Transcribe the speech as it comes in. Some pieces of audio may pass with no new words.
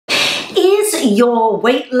Is your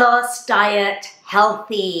weight loss diet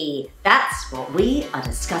healthy? That's what we are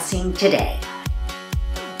discussing today.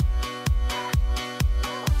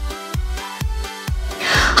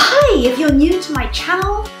 Hi, if you're new to my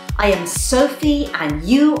channel, I am Sophie and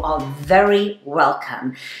you are very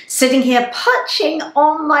welcome. Sitting here punching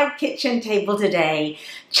on my kitchen table today,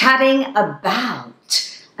 chatting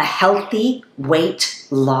about a healthy weight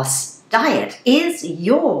loss diet. Is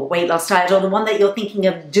your weight loss diet, or the one that you're thinking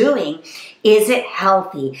of doing, is it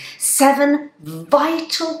healthy? 7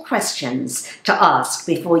 vital questions to ask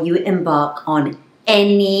before you embark on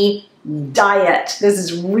any diet. This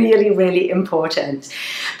is really, really important.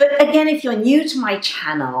 But again, if you're new to my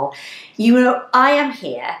channel, you know I am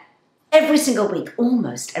here every single week,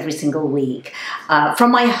 almost every single week,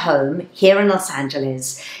 from my home here in Los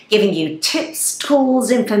Angeles, giving you tips,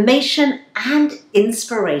 tools, information, and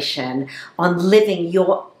inspiration on living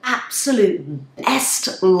your absolute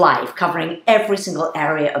best life, covering every single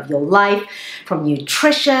area of your life, from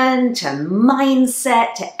nutrition to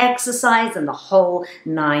mindset to exercise and the whole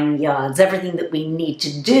 9 yards, everything that we need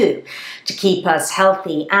to do to keep us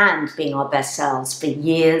healthy and being our best selves for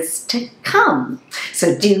years to come.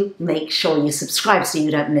 So do make sure you subscribe so you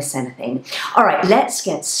don't miss anything. All right, let's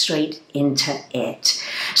get straight into it.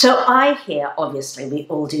 So I hear, obviously, we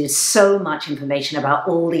all do so much information about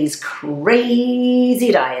all these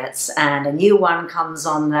crazy diets, and a new one comes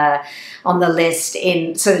on the list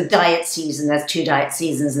in sort of diet season. There's 2 diet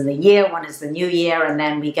seasons in the year. One is the new year, and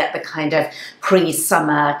then we get the kind of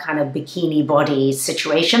pre-summer kind of bikini body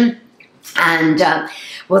situation. And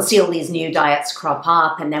we'll see all these new diets crop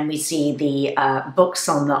up, and then we see the books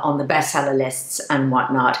on the bestseller lists and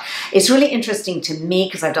whatnot. It's really interesting to me,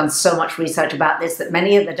 because I've done so much research about this, that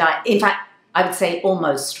many of the diets, in fact, I would say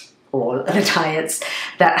almost all of the diets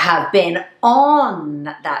that have been on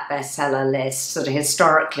that bestseller list sort of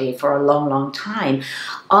historically for a long, long time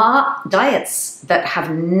are diets that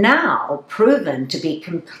have now proven to be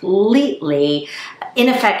completely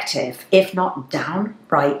ineffective, if not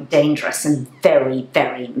downright dangerous and very,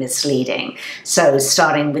 very misleading. So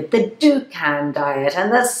starting with the Dukan diet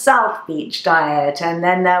and the South Beach diet, and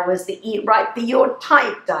then there was the Eat Right for Your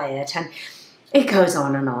Type diet, and it goes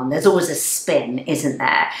on and on. There's always a spin, isn't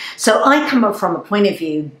there? So I come up from a point of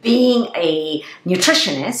view, being a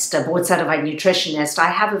nutritionist, a board-certified nutritionist,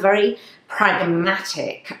 I have a very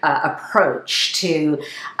pragmatic approach to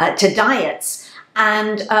diets.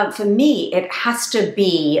 And for me, it has to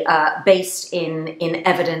be based in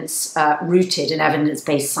evidence, rooted in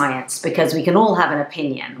evidence-based science, because we can all have an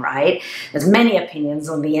opinion, right? There's many opinions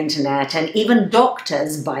on the internet, and even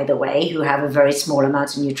doctors, by the way, who have a very small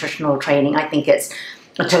amount of nutritional training, I think it's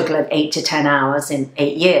a total of 8 to 10 hours in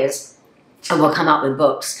 8 years, and will come up with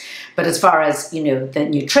books. But as far as, you know, the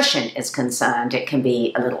nutrition is concerned, it can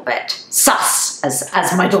be a little bit sus,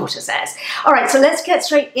 as my daughter says. All right, so let's get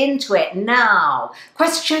straight into it now.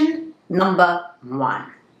 Question number 1.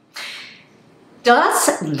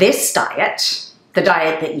 Does this diet, the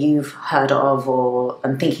diet that you've heard of or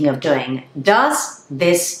am thinking of doing, does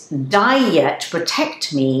this diet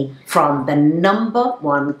protect me from the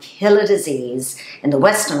 #1 killer disease in the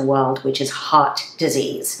Western world, which is heart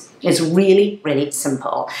disease? It's really, really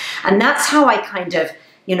simple. And that's how I kind of,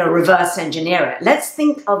 you know, reverse engineer it. Let's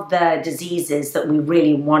think of the diseases that we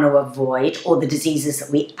really want to avoid, or the diseases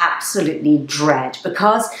that we absolutely dread,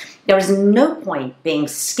 because there is no point being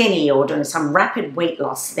skinny or doing some rapid weight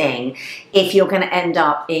loss thing if you're going to end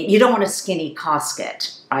up, you don't want a skinny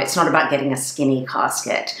casket, right? It's not about getting a skinny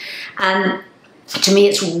casket. And to me,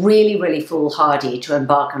 it's really, really foolhardy to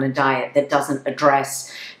embark on a diet that doesn't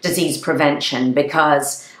address disease prevention,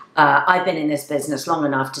 because I've been in this business long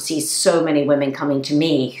enough to see so many women coming to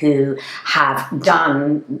me who have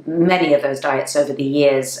done many of those diets over the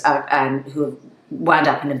years and who have wound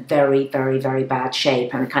up in a very, very, very bad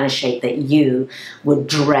shape, and the kind of shape that you would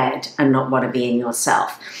dread and not want to be in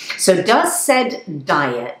yourself. So does said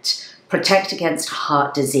diet protect against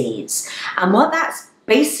heart disease? And what that's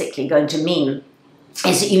basically going to mean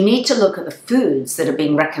is that you need to look at the foods that are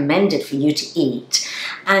being recommended for you to eat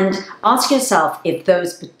and ask yourself if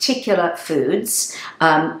those particular foods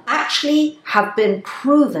actually have been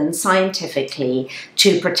proven scientifically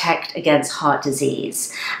to protect against heart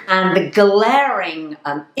disease. And the glaring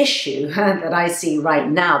issue that I see right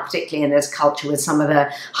now, particularly in this culture with some of the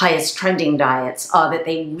highest trending diets, are that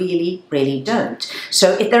they really, really don't.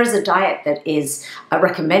 So if there is a diet that is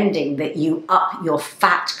recommending that you up your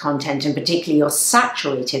fat content, and particularly your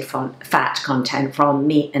saturated fat content from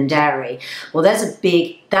meat and dairy, well, there's a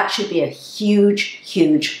big, that should be a huge,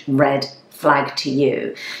 huge red flag to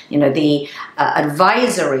you. You know, the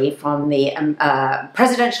advisory from the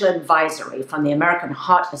presidential advisory from the American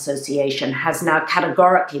Heart Association has now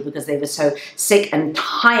categorically, because they were so sick and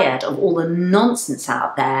tired of all the nonsense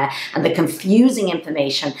out there and the confusing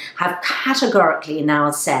information, have categorically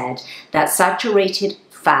now said that saturated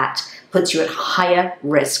fat puts you at higher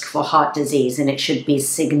risk for heart disease, and it should be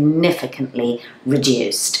significantly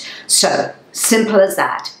reduced. So, simple as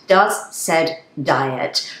that. Does said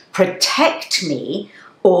diet protect me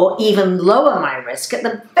or even lower my risk? At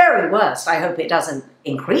the very worst, I hope it doesn't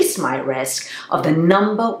increase my risk of the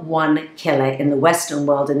 #1 killer in the Western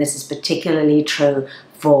world, and this is particularly true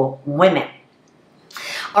for women.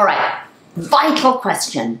 All right, vital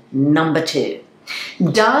question number 2.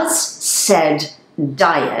 Does said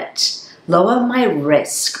diet lower my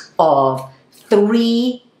risk of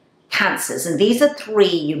 3 cancers? And these are 3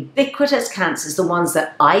 ubiquitous cancers, the ones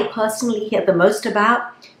that I personally hear the most about: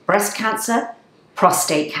 breast cancer,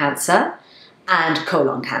 prostate cancer, and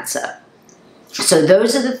colon cancer. So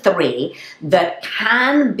those are the 3 that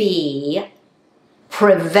can be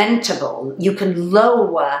preventable. You can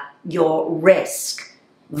lower your risk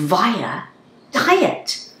via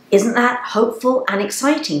diet. Isn't that hopeful and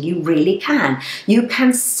exciting? You really can. You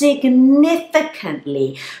can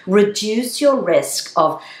significantly reduce your risk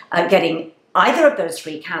of getting either of those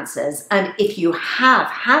 3 cancers, and if you have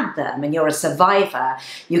had them and you're a survivor,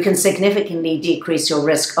 you can significantly decrease your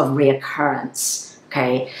risk of reoccurrence.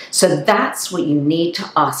 Okay, so that's what you need to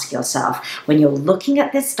ask yourself when you're looking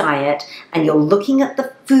at this diet and you're looking at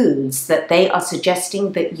the foods that they are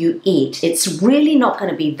suggesting that you eat. It's really not going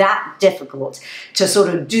to be that difficult to sort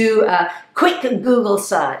of do a quick Google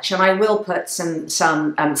search, and I will put some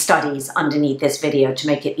studies underneath this video to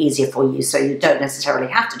make it easier for you, so you don't necessarily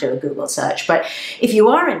have to do a Google search. But if you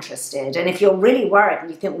are interested, and if you're really worried and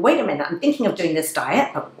you think, wait a minute, I'm thinking of doing this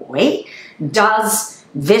diet, but wait, does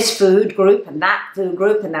this food group and that food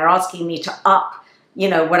group, and they're asking me to up, you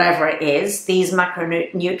know, whatever it is, these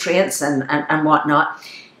macronutrients and whatnot,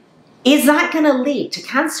 is that going to lead to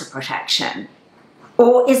cancer protection?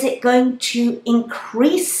 Or is it going to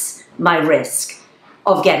increase my risk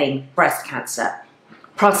of getting breast cancer,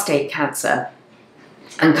 prostate cancer,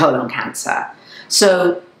 and colon cancer?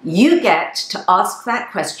 So you get to ask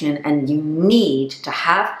that question, and you need to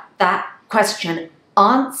have that question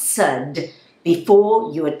answered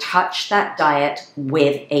before you attach that diet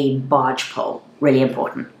with a barge pole. Really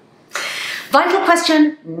important. Vital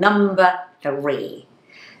question number 3.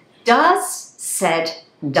 Does said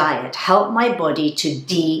diet help my body to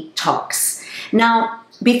detox? Now,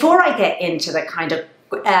 before I get into the kind of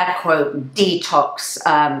air quote detox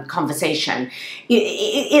conversation,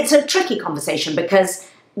 it's a tricky conversation because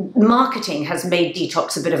marketing has made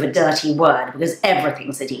detox a bit of a dirty word, because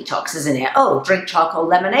everything's a detox, isn't it? Oh, drink charcoal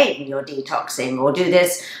lemonade and you're detoxing, or do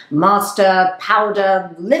this master powder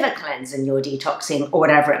liver cleanse and you're detoxing, or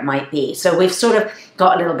whatever it might be. So we've sort of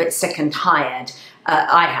got a little bit sick and tired,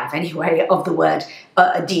 I have anyway, of the word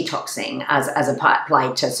detoxing as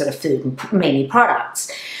applied to sort of food and mainly products.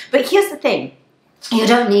 But here's the thing. You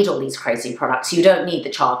don't need all these crazy products. You don't need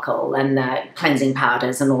the charcoal and cleansing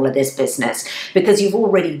powders and all of this business, because you've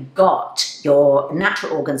already got your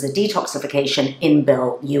natural organs of detoxification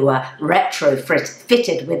inbuilt. You are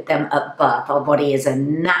retrofitted with them at birth. Our body is a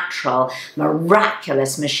natural,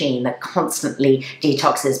 miraculous machine that constantly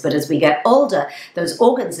detoxes. But as we get older, those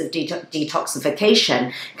organs of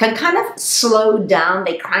detoxification can kind of slow down.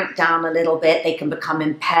 They crank down a little bit. They can become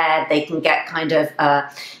impaired. They can get kind of,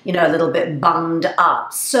 you know, a little bit bunged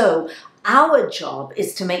up. So our job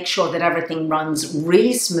is to make sure that everything runs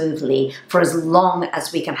really smoothly for as long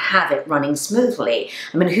as we can have it running smoothly.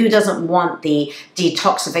 I mean, who doesn't want the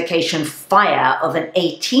detoxification fire of an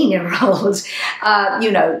 18-year-old?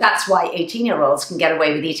 You know, that's why 18-year-olds can get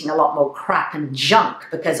away with eating a lot more crap and junk,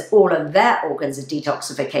 because all of their organs of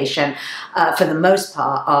detoxification, for the most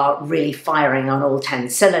part, are really firing on all 10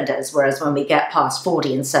 cylinders. Whereas when we get past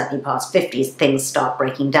 40 and certainly past 50, things start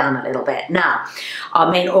breaking down a little bit. Now,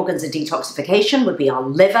 our main organs of detoxification would be our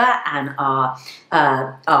liver and our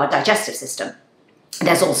digestive system.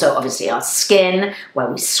 There's also obviously our skin, where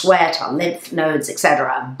we sweat, our lymph nodes,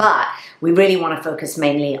 etc. But we really want to focus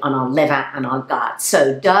mainly on our liver and our gut.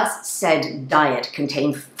 So does said diet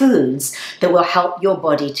contain foods that will help your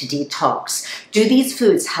body to detox? Do these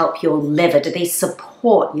foods help your liver? Do they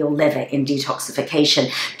support your liver in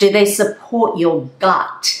detoxification? Do they support your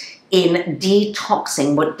gut in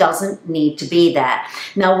detoxing what doesn't need to be there.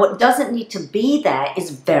 Now, what doesn't need to be there is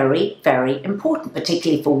very, very important,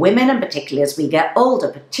 particularly for women and particularly as we get older,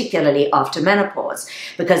 particularly after menopause,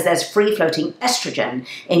 because there's free-floating estrogen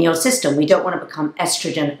in your system. We don't want to become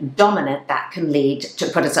estrogen dominant. That can lead to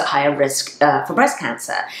put us at higher risk for breast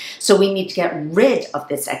cancer. So we need to get rid of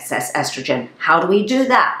this excess estrogen. How do we do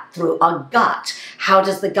that? Through our gut. How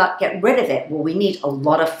does the gut get rid of it? Well, we need a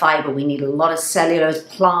lot of fiber. We need a lot of cellulose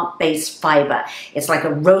plant-based fiber. It's like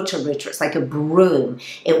a rotor-rooter. It's like a broom.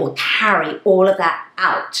 It will carry all of that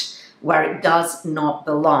out where it does not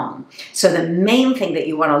belong. So the main thing that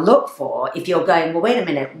you want to look for, if you're going, well, wait a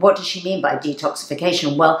minute, what does she mean by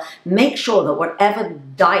detoxification? Well, make sure that whatever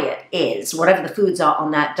diet is, whatever the foods are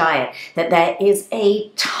on that diet, that there is a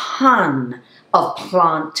ton of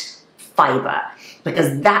plant fiber,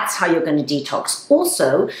 because that's how you're going to detox.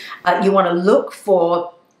 Also, you want to look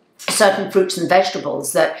for certain fruits and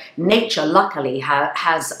vegetables that nature luckily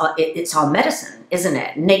has, it's our medicine, isn't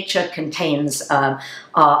it? Nature contains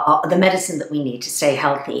the medicine that we need to stay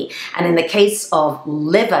healthy. And in the case of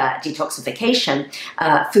liver detoxification,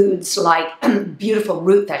 foods like beautiful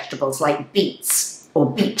root vegetables like beets, or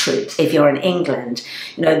beetroot if you're in England,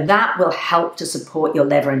 you know, that will help to support your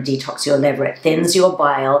liver and detox your liver. It thins your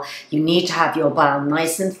bile. You need to have your bile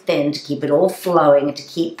nice and thin to keep it all flowing and to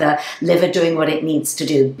keep the liver doing what it needs to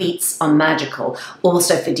do. Beets are magical.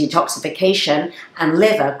 Also for detoxification and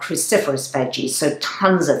liver, cruciferous veggies, so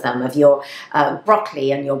tons of them, of your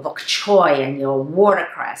broccoli and your bok choy and your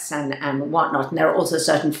watercress and whatnot. And there are also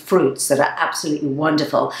certain fruits that are absolutely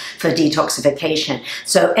wonderful for detoxification.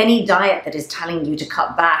 So any diet that is telling you to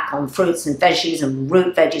cut back on fruits and veggies and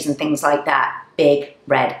root veggies and things like that, big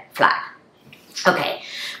red flag. Okay,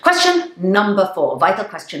 question number 4, vital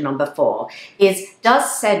question number 4 is,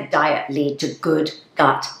 does said diet lead to good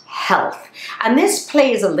gut health? And this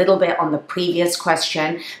plays a little bit on the previous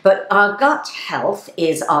question, but our gut health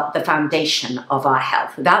is the foundation of our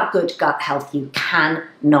health. Without good gut health, you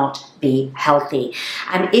cannot be healthy.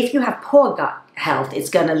 And if you have poor gut health, it's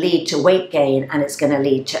going to lead to weight gain and it's going to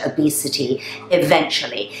lead to obesity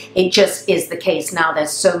eventually. It just is the case. Now there's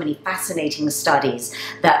so many fascinating studies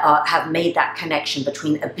that have made that connection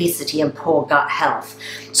between obesity and poor gut health.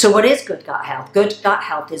 So what is good gut health? Good gut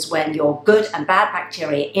health is when your good and bad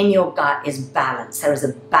bacteria in your gut is balanced. There is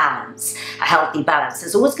a balance, a healthy balance.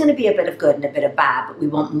 There's always going to be a bit of good and a bit of bad, but we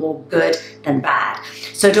want more good than bad.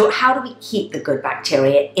 So how do we keep the good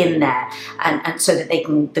bacteria in there and so that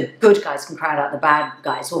the good guys can crowd out the bad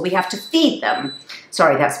guys? Well, we have to feed them.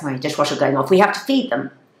 Sorry, that's my dishwasher going off. We have to feed them.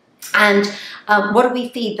 And what do we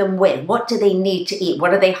feed them with? What do they need to eat?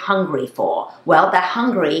 What are they hungry for? Well, they're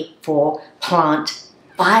hungry for plant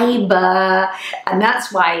fiber. And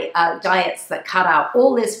that's why diets that cut out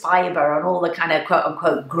all this fiber and all the kind of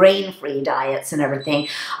quote-unquote grain-free diets and everything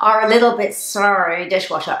are a little bit, sorry,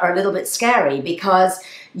 dishwasher, are a little bit scary, because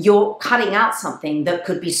you're cutting out something that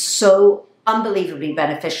could be so unbelievably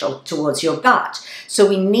beneficial towards your gut. So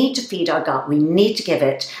we need to feed our gut. We need to give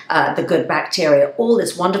it the good bacteria, all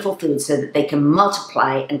this wonderful food, so that they can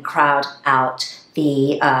multiply and crowd out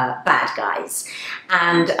the bad guys.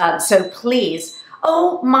 And so please,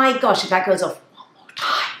 oh my gosh, if that goes off one more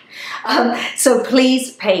time. So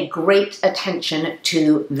please pay great attention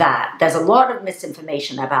to that. There's a lot of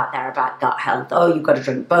misinformation about gut health. Oh, you've got to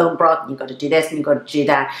drink bone broth, and you've got to do this, and you've got to do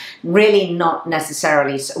that. Really not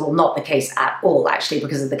necessarily, well, not the case at all, actually,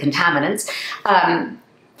 because of the contaminants.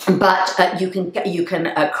 But you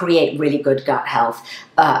can create really good gut health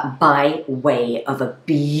by way of a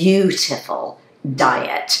beautiful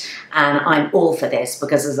diet. And I'm all for this,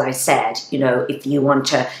 because as I said, you know, if you want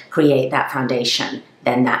to create that foundation,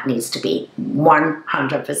 then that needs to be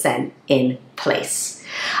 100% in place.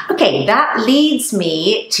 Okay, that leads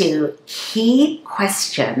me to key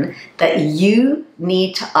question that you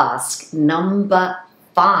need to ask, number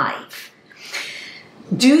 5.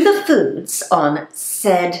 Do the foods on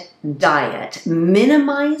said diet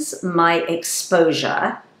minimize my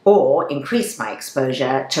exposure or increase my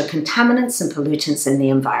exposure to contaminants and pollutants in the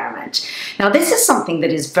environment? Now, this is something that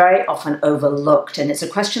is very often overlooked, and it's a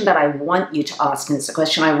question that I want you to ask, and it's a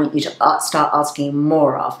question I want you to start asking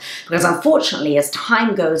more of, because unfortunately, as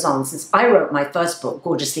time goes on, since I wrote my first book,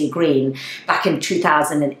 Gorgeously Green, back in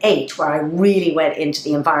 2008, where I really went into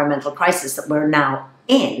the environmental crisis that we're now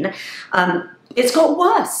in, it's got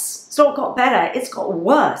worse. It's not got better, it's got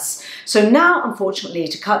worse. So now, unfortunately,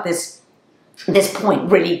 to cut this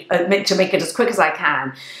point, really, to make it as quick as I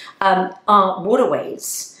can, our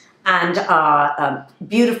waterways and our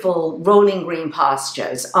beautiful rolling green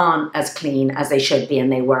pastures aren't as clean as they should be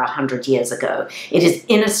and they were 100 years ago. It is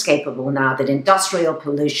inescapable now that industrial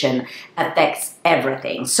pollution affects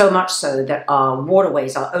everything, so much so that our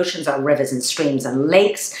waterways, our oceans, our rivers and streams and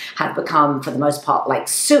lakes have become, for the most part, like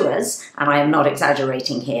sewers, and I am not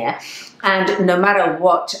exaggerating here. And no matter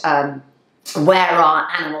what where our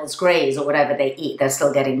animals graze or whatever they eat, they're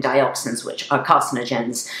still getting dioxins, which are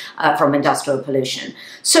carcinogens from industrial pollution.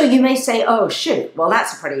 So you may say, oh, shoot, well,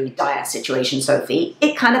 that's a pretty dire situation, Sophie.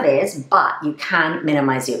 It kind of is, but you can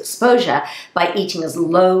minimize the exposure by eating as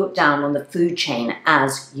low down on the food chain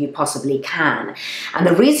as you possibly can. And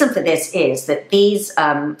the reason for this is that these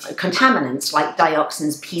contaminants like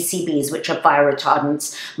dioxins, PCBs, which are fire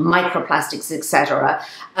retardants, microplastics, etc.,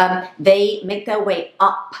 they make their way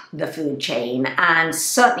up the food chain, and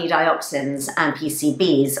certainly dioxins and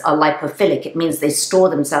PCBs are lipophilic. It means they store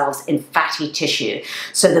themselves in fatty tissue.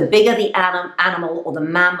 So the bigger the animal or the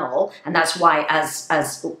mammal, and that's why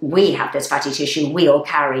as we have this fatty tissue, we all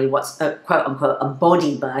carry what's a quote unquote a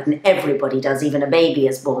body burden. Everybody does, even a baby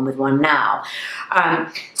is born with one now.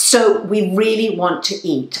 So we really want to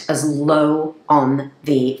eat as low on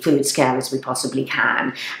the food scale as we possibly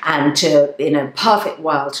can, and to, in a perfect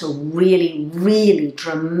world, to really, really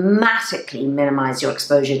dramatically minimize your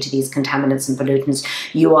exposure to these contaminants and pollutants,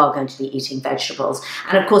 you are going to be eating vegetables.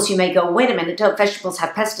 And of course you may go, wait a minute, don't vegetables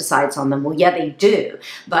have pesticides on them? Well, yeah, they do,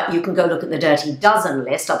 but you can go look at the Dirty Dozen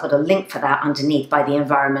list. I'll put a link for that underneath by the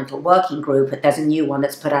Environmental Working Group, but there's a new one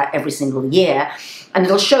that's put out every single year, and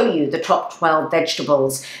it'll show you the top 12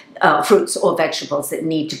 vegetables, fruits or vegetables that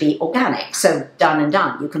need to be organic. So done and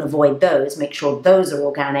done. You can avoid those, make sure those are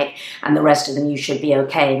organic, and the rest of them you should be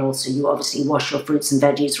okay. And also you obviously wash your fruits and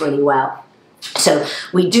veggies really well. So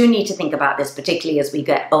we do need to think about this, particularly as we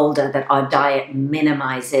get older, that our diet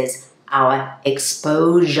minimizes our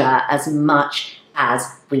exposure as much as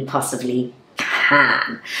we possibly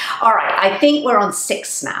can. All right, I think we're on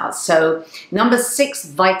 6 now. So number 6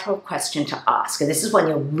 vital question to ask, and this is one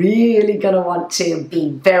you're really going to want to be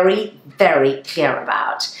very, very clear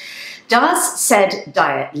about. Does said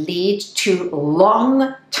diet lead to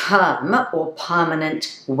long-term or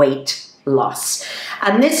permanent weight loss?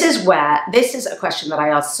 And this is a question that I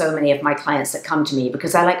ask so many of my clients that come to me,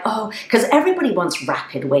 because they're like, oh, because everybody wants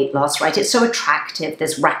rapid weight loss, right? It's so attractive,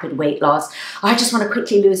 this rapid weight loss. I just want to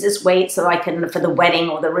quickly lose this weight so I can, for the wedding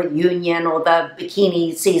or the reunion or the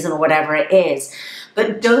bikini season or whatever it is.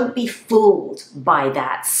 But don't be fooled by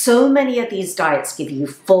that. So many of these diets give you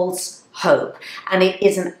false hope, and it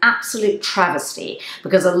is an absolute travesty,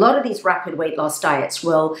 because a lot of these rapid weight loss diets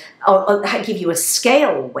will give you a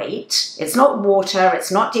scale weight. It's not water,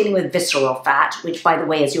 it's not dealing with visceral fat, which by the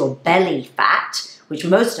way is your belly fat, which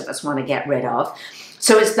most of us want to get rid of.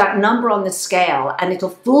 So it's that number on the scale, and it'll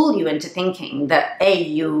fool you into thinking that A,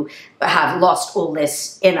 you have lost all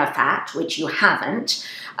this inner fat, which you haven't,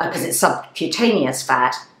 because it's subcutaneous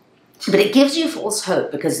fat. But it gives you false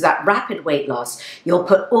hope, because that rapid weight loss, you'll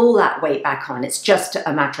put all that weight back on. It's just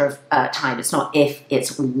a matter of time. It's not if,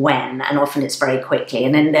 it's when, and often it's very quickly.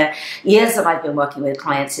 And in the years that I've been working with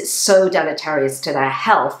clients, it's so deleterious to their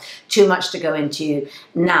health, too much to go into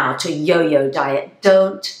now, to yo-yo diet.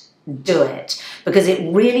 Don't do it, because it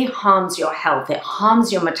really harms your health, it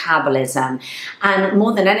harms your metabolism, and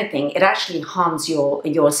more than anything, it actually harms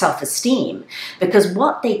your self-esteem, because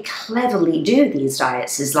what they cleverly do, these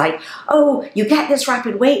diets, is like, oh, you get this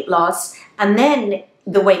rapid weight loss, and then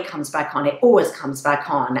the weight comes back on. It always comes back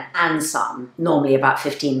on, and some, normally about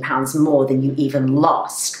 15 pounds more than you even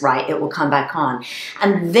lost, right? It will come back on,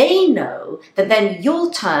 and they know that then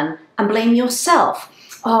you'll turn and blame yourself.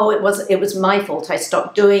 Oh, it was my fault, I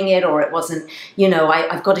stopped doing it, or it wasn't, you know,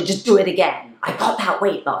 I've got to just do it again. I got that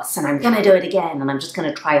weight loss and I'm going to do it again, and I'm just going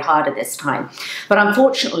to try harder this time. But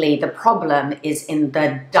unfortunately, the problem is in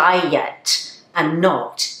the diet and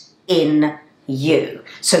not in you.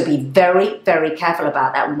 So be very, very careful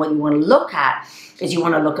about that. And what you want to look at is you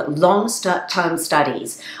want to look at long-term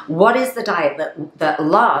studies. What is the diet that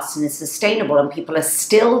lasts and is sustainable, and people are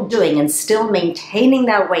still doing and still maintaining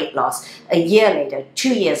their weight loss a year later,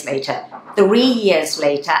 2 years later, 3 years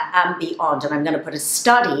later, and beyond? And I'm going to put a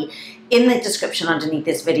study in the description underneath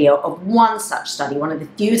this video of one such study, one of the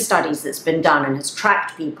few studies that's been done and has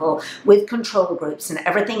tracked people with control groups and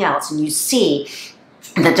everything else. And you see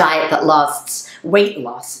the diet that lasts, weight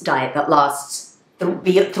loss diet that lasts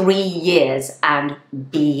 3 years and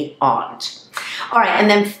beyond. All right,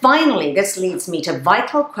 and then finally, this leads me to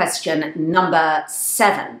vital question number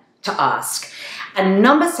 7 to ask. And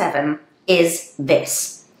number 7 is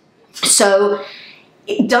this. So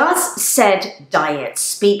Does said diet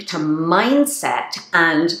speak to mindset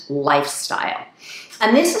and lifestyle?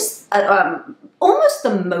 And this is almost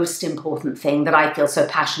the most important thing that I feel so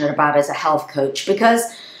passionate about as a health coach, because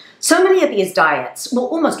so many of these diets, well,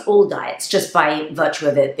 almost all diets, just by virtue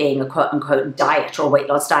of it being a quote-unquote diet or weight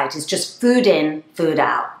loss diet, is just food in, food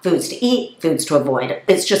out, foods to eat, foods to avoid.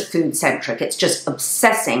 It's just food-centric. It's just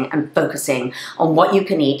obsessing and focusing on what you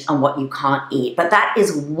can eat and what you can't eat. But that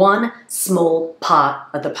is one small part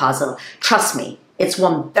of the puzzle. Trust me. It's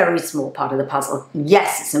one very small part of the puzzle.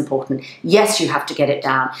 Yes, it's important. Yes, you have to get it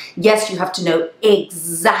down. Yes, you have to know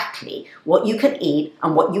exactly what you can eat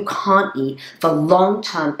and what you can't eat for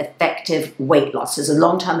long-term effective weight loss. As a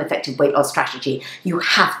long-term effective weight loss strategy, you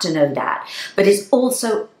have to know that. But it's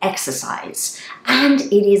also exercise, and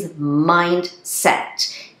it is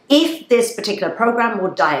mindset. If this particular program or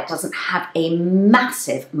diet doesn't have a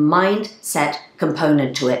massive mindset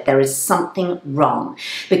component to it, there is something wrong,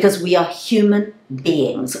 because we are human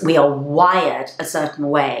beings. We are wired a certain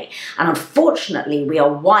way. And unfortunately, we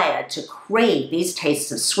are wired to crave these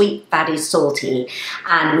tastes of sweet, fatty, salty.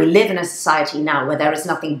 And we live in a society now where there is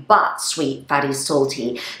nothing but sweet, fatty,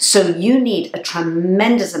 salty. So you need a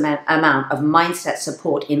tremendous amount of mindset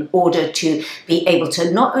support in order to be able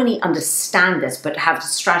to not only understand this, but have a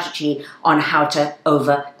strategy on how to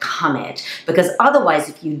overcome it. Because otherwise,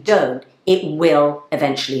 if you don't, it will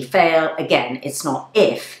eventually fail. Again, it's not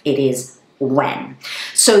if, it is when.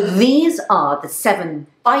 So these are the 7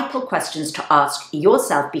 vital questions to ask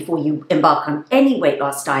yourself before you embark on any weight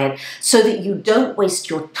loss diet, so that you don't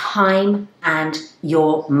waste your time and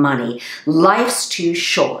your money. Life's too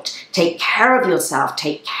short. Take care of yourself,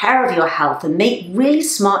 take care of your health, and make really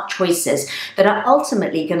smart choices that are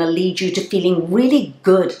ultimately going to lead you to feeling really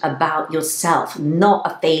good about yourself, not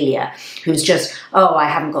a failure who's just, oh, I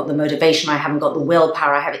haven't got the motivation, I haven't got the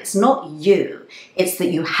willpower, It's not you. It's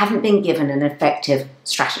that you haven't been given an effective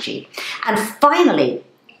strategy. And finally,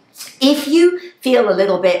 if you feel a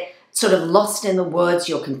little bit sort of lost in the woods,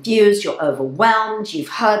 you're confused, you're overwhelmed, you've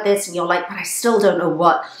heard this and you're like, but I still don't know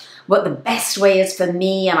what the best way is for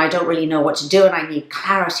me, and I don't really know what to do, and I need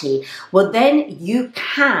clarity, well, then you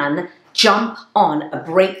can jump on a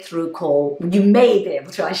breakthrough call. You may be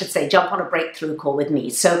able to, I should say, jump on a breakthrough call with me.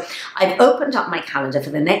 So I've opened up my calendar for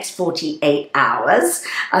the next 48 hours.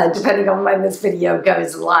 Depending on when this video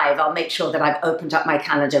goes live, I'll make sure that I've opened up my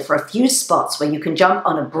calendar for a few spots where you can jump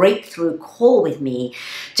on a breakthrough call with me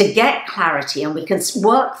to get clarity, and we can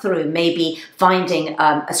work through maybe finding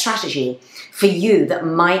a strategy for you that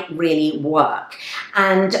might really work.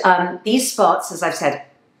 And these spots, as I've said,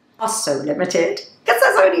 are so limited, because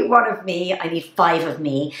there's only one of me. I need 5 of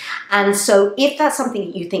me. And so if that's something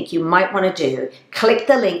that you think you might want to do, click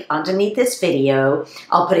the link underneath this video.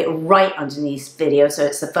 I'll put it right underneath this video, so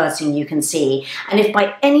it's the first thing you can see. And if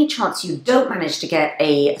by any chance you don't manage to get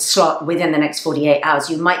a slot within the next 48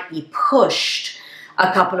 hours, you might be pushed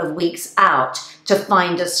a couple of weeks out to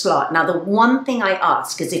find a slot. Now, the one thing I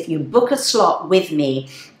ask is, if you book a slot with me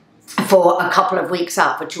for a couple of weeks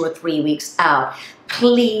out, for 2 or 3 weeks out,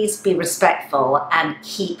 please be respectful and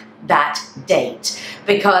keep that date,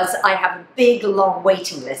 because I have a big, long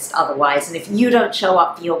waiting list otherwise, and if you don't show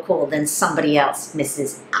up for your call, then somebody else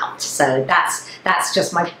misses out. So that's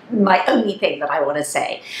just my only thing that I want to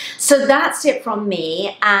say. So that's it from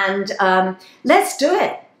me, and let's do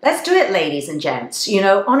it. Let's do it, ladies and gents. You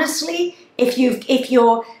know, honestly, if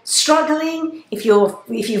you're struggling, if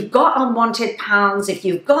you've got unwanted pounds, if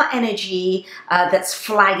you've got energy that's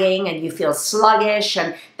flagging and you feel sluggish,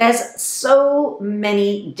 and there's so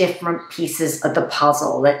many different pieces of the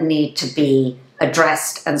puzzle that need to be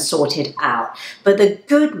addressed and sorted out. But the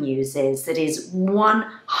good news is that is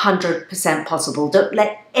 100% possible. Don't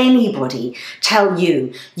let anybody tell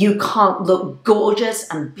you you can't look gorgeous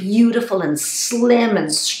and beautiful and slim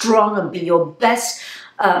and strong and be your best,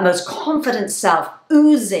 most confident self,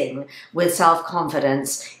 oozing with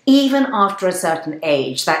self-confidence, even after a certain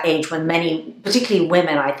age, that age when many, particularly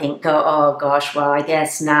women, I think, go, oh gosh, well, I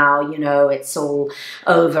guess now, you know, it's all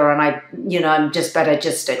over, and I'm just better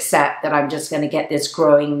just accept that I'm just going to get this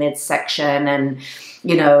growing midsection, and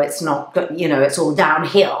you know, it's not, you know, it's all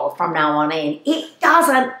downhill from now on in. It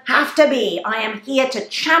doesn't have to be. I am here to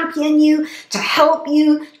champion you, to help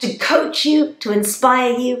you, to coach you, to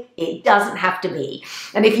inspire you. It doesn't have to be.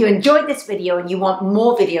 And if you enjoyed this video and you want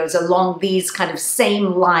more videos along these kind of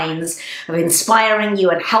same lines of inspiring you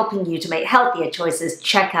and helping you to make healthier choices,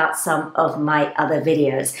 check out some of my other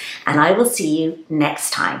videos. And I will see you next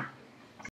time.